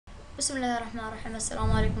بسم الله الرحمن الرحيم.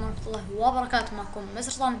 السلام عليكم ورحمة الله وبركاته. معكم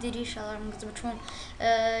مصر طعم ديري ان شاء الله انكم تشوفون.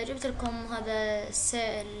 جبت لكم هذا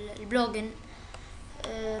البلوجن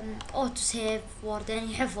اوتو سيف وورد،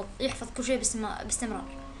 يعني يحفظ كل شيء باستمرار.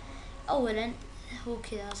 اولا هو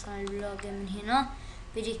كذا اصلا البلوجن من هنا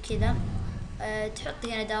بيجيك كذا.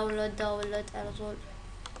 تحطي هنا داونلود على طول،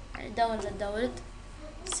 يعني داونلود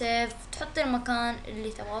سيف، تحطي المكان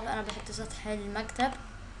اللي تبغاه. انا بحط سطح المكتب.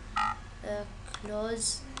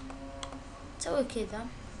 كلوز، تسوي كذا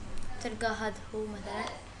تلقى هذا هو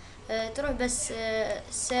مثلا. تروح بس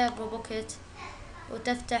سيف بوكيت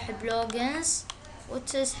وتفتح بلوجنز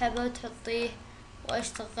وتسحبه وتحطيه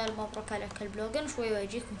واشتغل. مبروك عليك البلوجن. شوي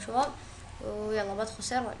ويجيكم شباب، ويلا بدخل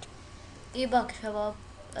سيرفر. يباك شباب.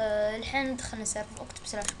 الحين دخلنا سيرفر، اكتب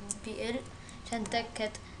سلاش بي ال عشان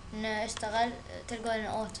تتأكد انه اشتغل. تلقون انه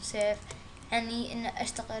اوتو سيف، يعني انه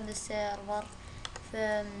اشتغل السيرفر.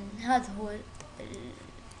 فهذا هو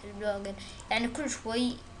البلوجن، يعني كل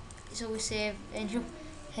شوي يسوي سيف. يعني شوف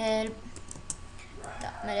هيلب،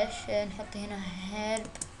 لا معلش نحط هنا هيلب.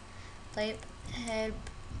 طيب هيلب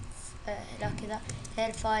لا كذا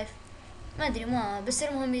هيلب 5 ما ادري، ما بس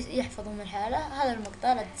المهم يحفظهم الحالة. هذا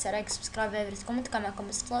المقطع، لا تنسى لايك سبسكرايب فيفرت كومنت. كان معكم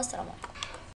السلام عليكم.